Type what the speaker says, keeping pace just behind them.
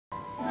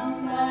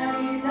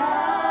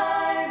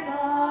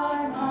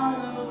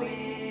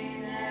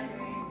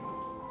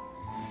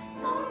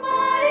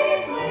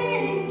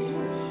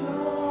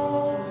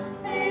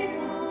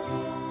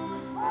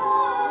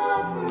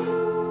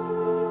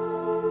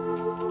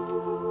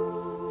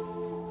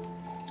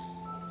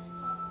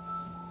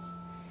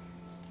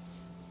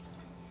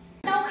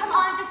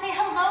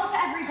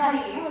buddy.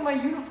 I'm still in my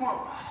uniform.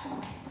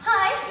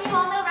 Hi, you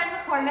all know Ren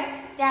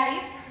McCormick,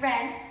 Daddy,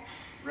 Ren.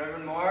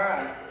 Reverend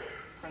Moore,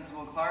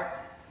 Principal Clark,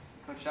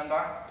 Coach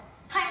Dunbar.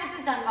 Hi,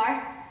 Mrs.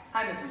 Dunbar.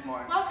 Hi, Mrs.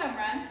 Moore. Welcome,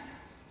 Ren.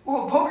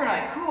 Whoa, poker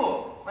night,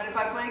 cool. Mind if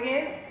I play a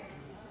game?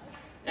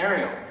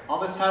 Ariel, all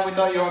this time we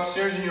thought you were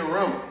upstairs in your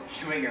room.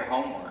 Doing your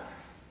homework.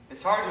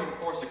 It's hard to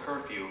enforce a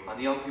curfew on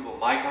the young people of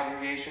my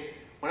congregation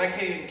when I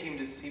can't even keep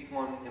to keep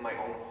one in my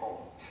own home.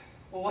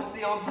 Well, what's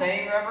the old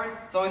saying, Reverend?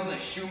 It's always the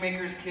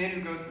shoemaker's kid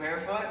who goes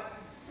barefoot.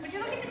 Would you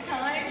look at the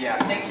tiller? Yeah,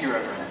 thank you,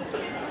 Reverend.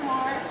 Mrs.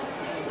 Moore.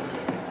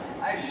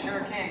 I sure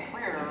can't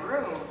clear a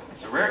room.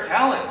 It's a rare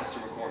talent, Mr.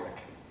 McCormick.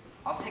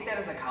 I'll take that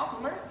as a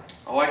compliment.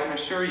 Oh, I can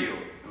assure you,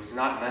 it was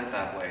not meant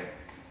that way.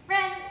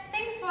 Ren,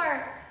 thanks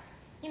for,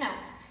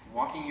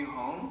 Walking you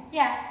home?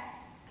 yeah,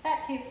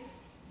 that too.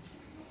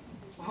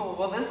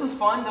 Well, this was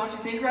fun, don't you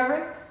think,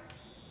 Reverend?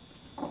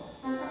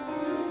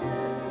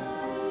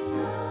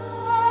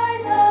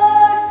 Eyes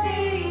are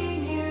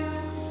seeing you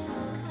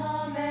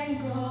come and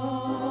go.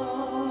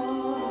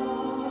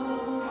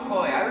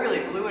 Boy, I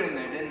really blew it in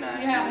there, didn't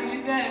I? Yeah, you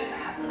did.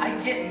 I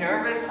get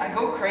nervous, I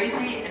go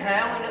crazy, and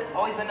I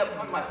always end up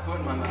putting my foot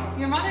in my mouth.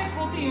 Your mother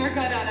told me you were good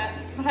at it,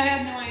 but I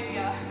had no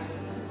idea.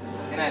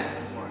 Good night,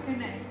 Mrs. Moore. Good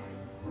night.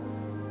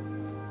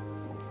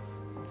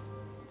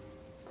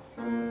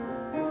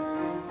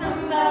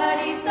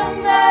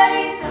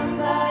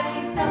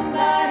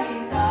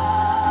 Somebody's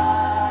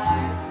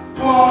eye.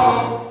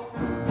 Whoa!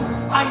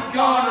 I'm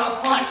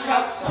gonna punch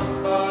out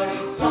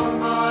somebody's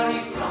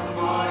eyes.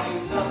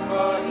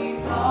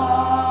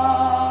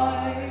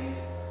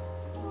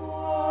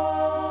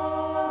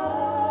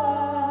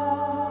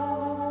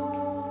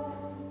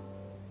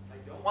 I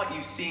don't want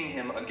you seeing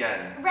him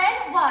again.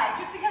 Ren, why?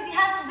 Just because he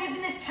hasn't lived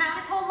in this town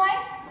his whole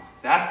life?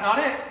 That's not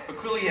it, but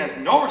clearly he has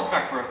no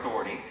respect for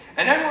authority,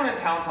 and everyone in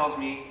town tells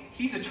me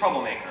he's a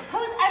troublemaker.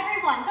 Who's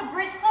everyone? The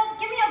Bridge Club?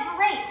 Give me a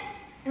break.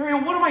 Ariel,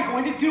 what am I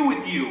going to do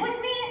with you? With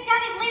me,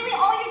 Daddy, lately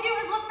all you do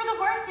is look for the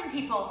worst in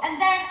people.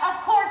 And then, of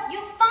course, you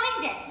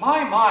find it.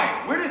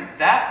 My, where did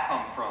that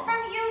come from?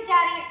 From you,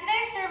 Daddy.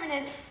 Today's sermon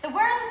is, the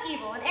world is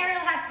evil and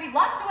Ariel has to be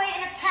locked away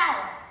in a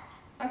tower.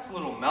 That's a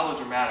little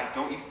melodramatic,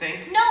 don't you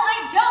think? No,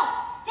 I don't.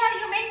 Daddy,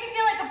 you make me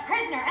feel like a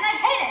prisoner, and I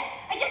hate it.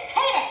 I just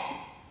hate it.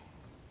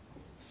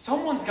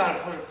 Someone's got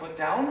to put a foot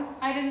down.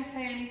 I didn't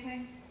say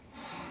anything.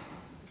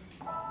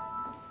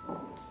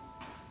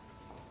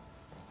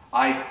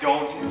 I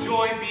don't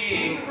enjoy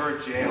being her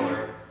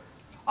jailer.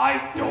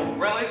 I don't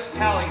relish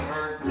telling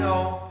her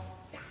no.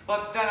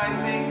 But then I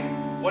think,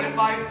 what if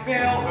I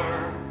fail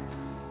her?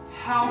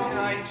 How can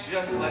I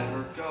just let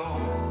her go?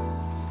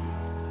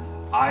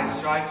 I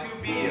strive to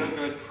be a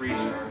good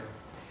preacher,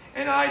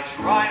 and I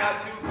try not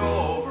to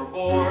go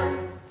overboard.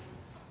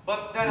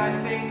 But then I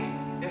think,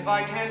 if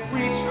I can't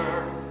reach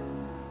her,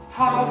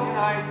 how can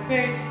I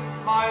face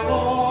my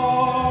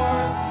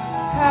Lord?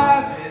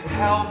 Heaven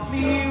help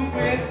me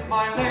with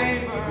my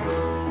labors.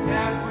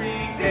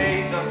 Every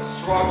day's a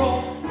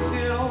struggle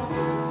still.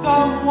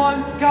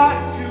 Someone's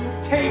got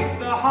to take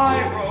the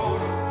high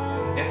road.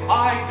 If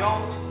I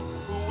don't,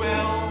 who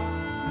will?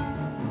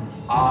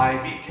 I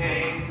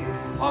became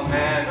a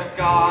man of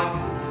God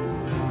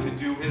to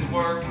do his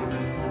work,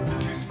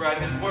 to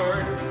spread his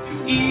word, to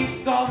ease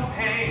some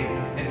pain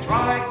and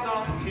dry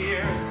some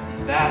tears.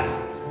 That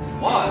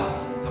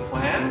was the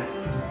plan.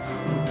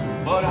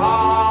 But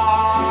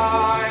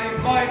I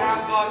might have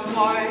thought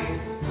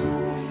twice,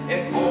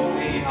 if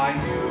only I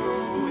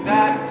knew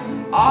that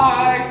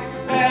I'd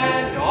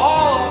spend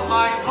all of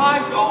my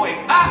time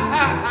going,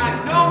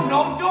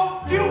 no,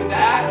 don't do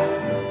that.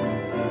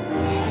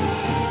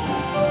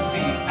 See,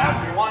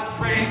 everyone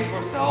prays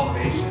for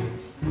salvation,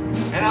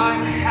 and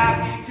I'm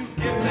happy to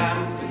give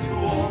them the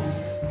tools.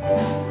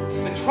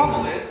 The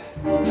trouble is,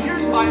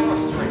 here's my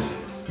frustration.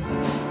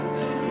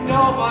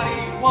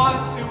 Nobody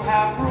wants to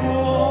have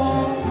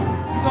rules,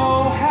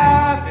 so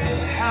heaven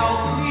help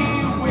me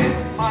with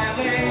my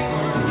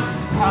labors.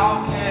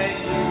 How can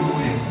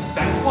you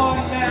expect one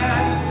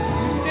man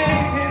to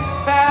save his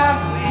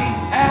family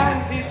and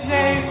his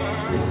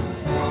neighbors?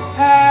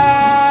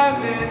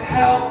 Heaven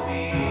help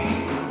me